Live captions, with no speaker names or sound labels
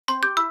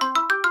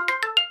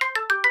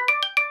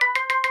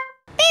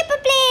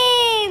paper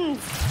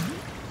planes!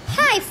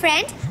 Hi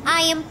friend,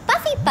 I am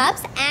Puffy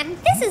Pups and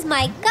this is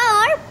my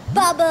car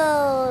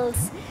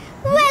Bubbles.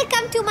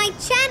 Welcome to my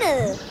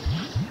channel.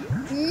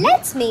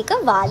 Let's make a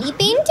Warli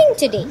painting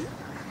today.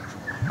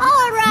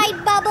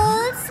 Alright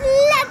Bubbles,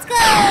 let's go!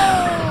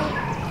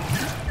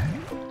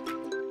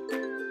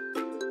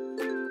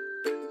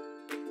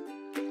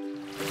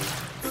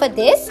 For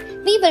this,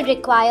 we will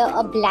require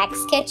a black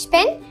sketch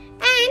pen,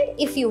 and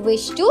if you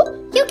wish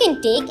to, you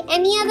can take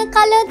any other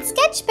colored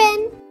sketch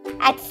pen.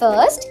 At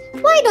first,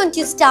 why don't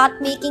you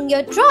start making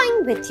your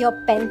drawing with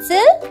your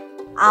pencil?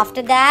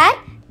 After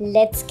that,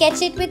 let's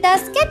sketch it with our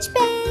sketch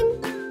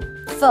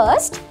pen.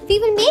 First, we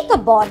will make a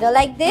border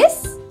like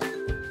this.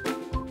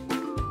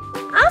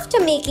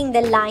 After making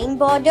the line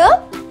border,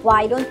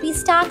 why don't we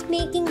start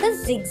making the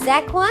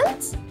zigzag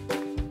ones?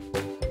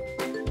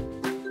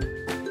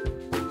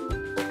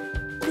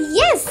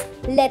 Yes,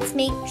 let's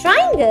make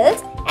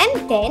triangles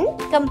and then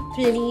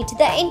complete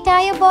the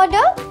entire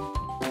border.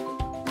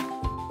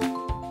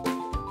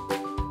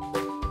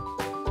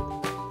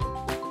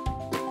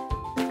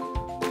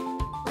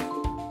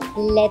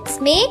 Let's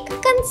make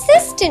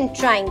consistent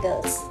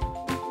triangles.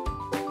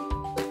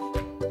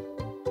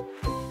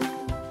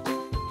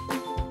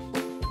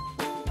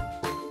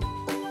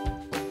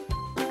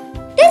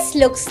 This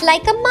looks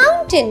like a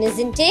mountain,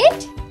 isn't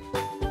it?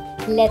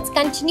 Let's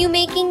continue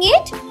making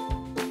it.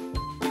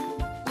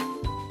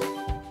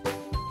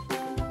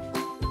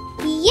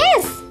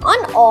 Yes,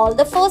 on all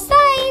the four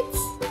sides.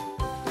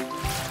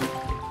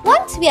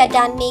 Once we are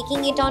done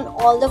making it on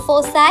all the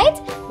four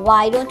sides,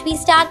 why don't we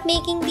start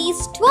making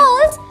these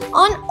twirls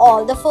on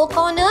all the four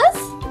corners?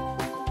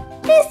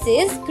 This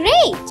is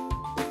great.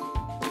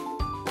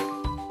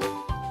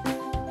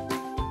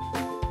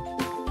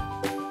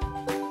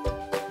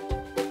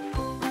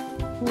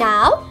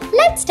 Now,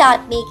 let's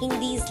start making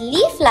these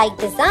leaf-like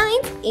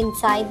designs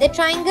inside the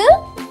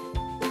triangle.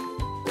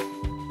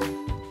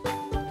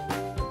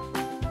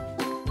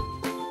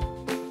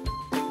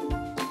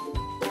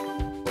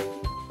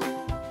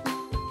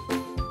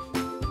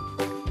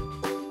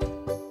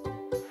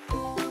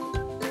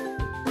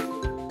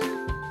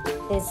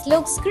 This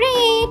looks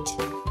great.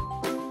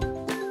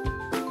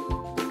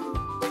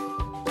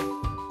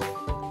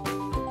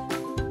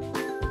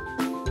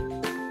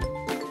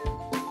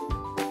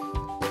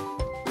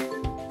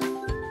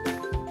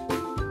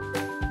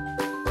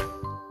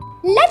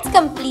 Let's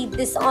complete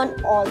this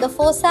on all the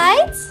four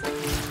sides.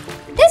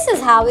 This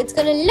is how it's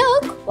going to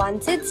look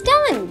once it's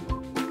done.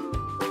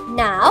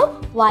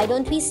 Now, why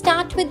don't we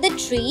start with the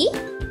tree?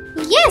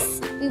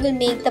 Yes, we will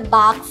make the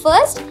bark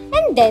first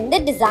and then the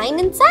design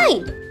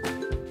inside.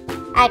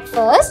 At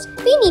first,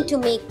 we need to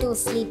make two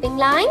sleeping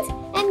lines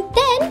and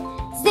then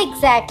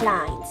zigzag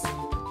lines.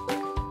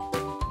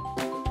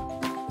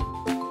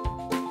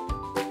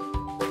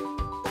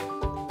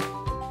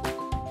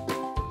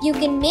 You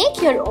can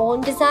make your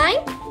own design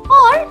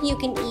or you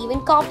can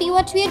even copy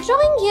what we are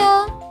drawing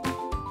here.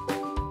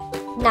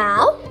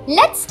 Now,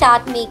 let's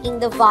start making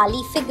the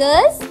Warli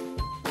figures.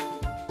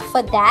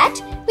 For that,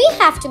 we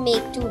have to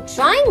make two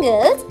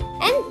triangles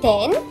and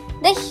then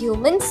the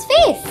human's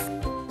face.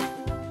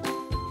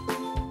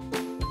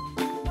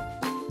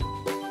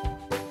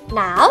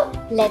 Now,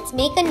 let's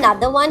make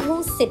another one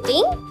who's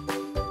sitting.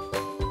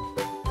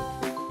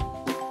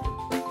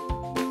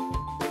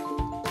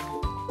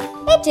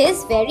 It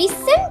is very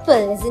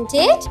simple, isn't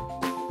it?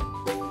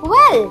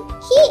 Well,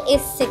 he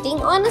is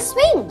sitting on a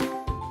swing.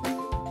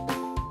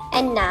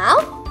 And now,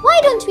 why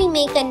don't we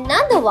make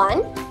another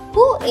one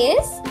who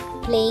is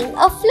playing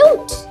a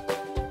flute?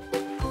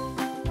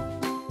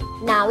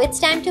 Now it's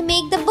time to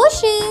make the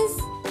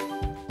bushes.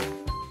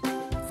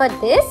 For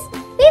this,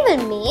 we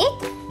will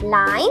make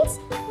lines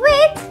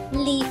with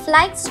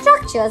leaf-like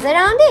structures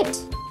around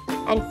it.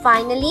 And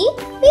finally,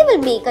 we will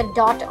make a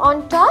dot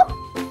on top.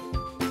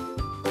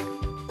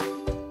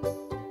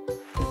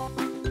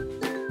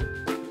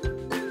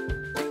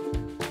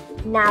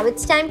 Now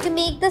it's time to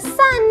make the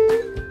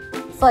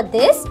sun. For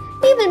this,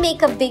 we will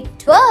make a big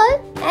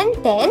twirl and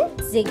then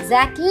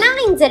zigzag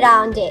lines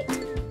around it.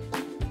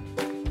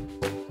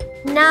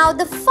 Now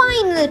the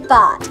final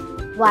part.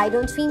 Why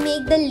don't we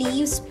make the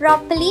leaves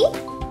properly?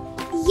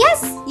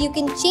 Yes, you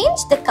can change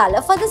the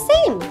color for the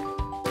same.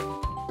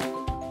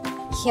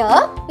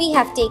 Here we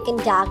have taken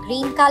dark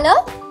green color.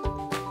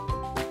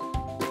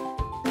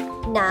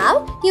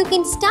 Now you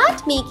can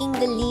start making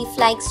the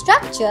leaf-like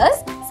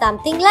structures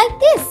something like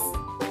this.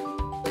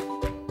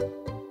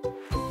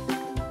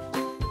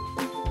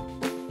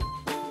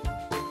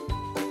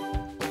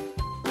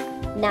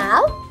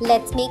 Now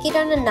let's make it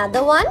on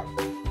another one.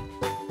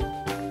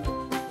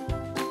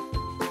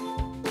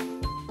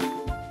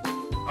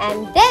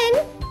 And then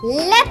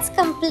let's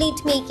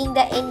complete making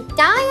the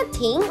entire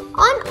thing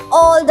on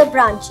all the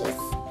branches.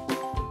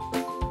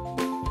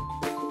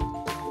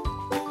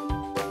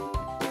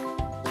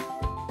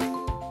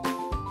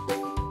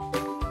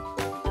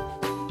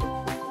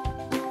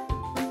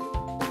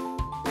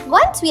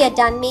 Once we are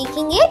done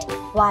making it,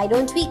 why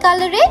don't we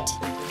color it?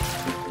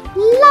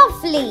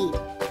 Lovely!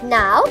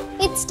 Now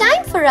it's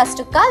time for us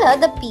to color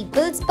the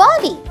people's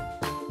body.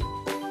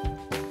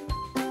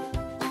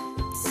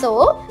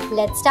 So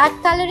let's start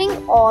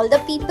coloring all the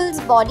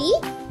people's body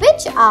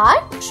which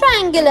are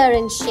triangular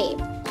in shape.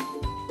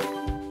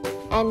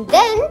 And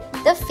then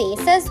the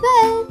face as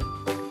well.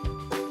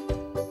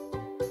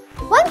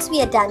 Once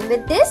we are done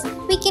with this,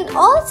 we can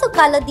also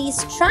color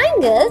these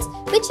triangles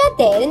which are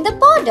there in the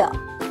border.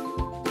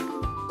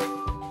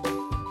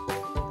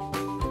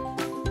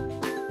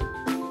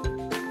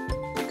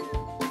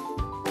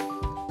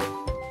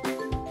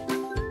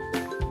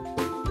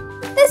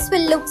 This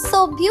will look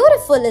so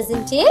beautiful,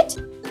 isn't it?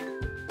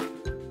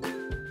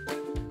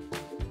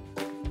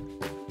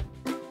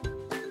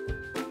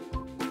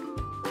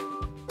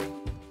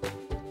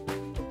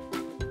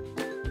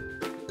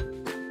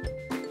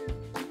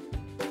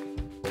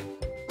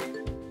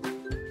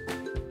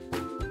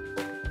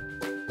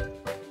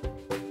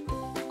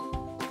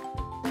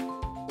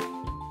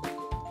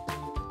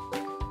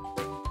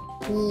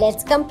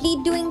 Let's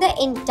complete doing the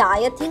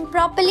entire thing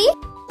properly.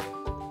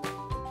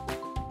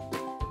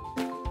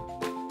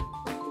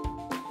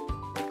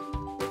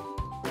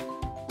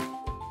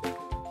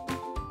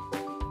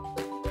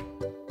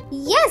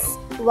 Yes,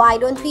 why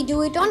don't we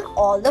do it on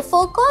all the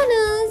 4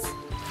 corners?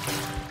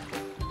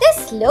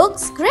 This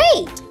looks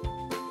great.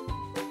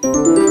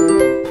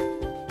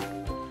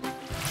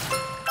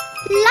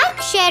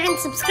 Like, share and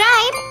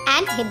subscribe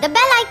and hit the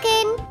bell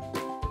icon.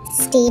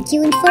 Stay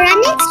tuned for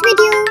our next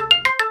video.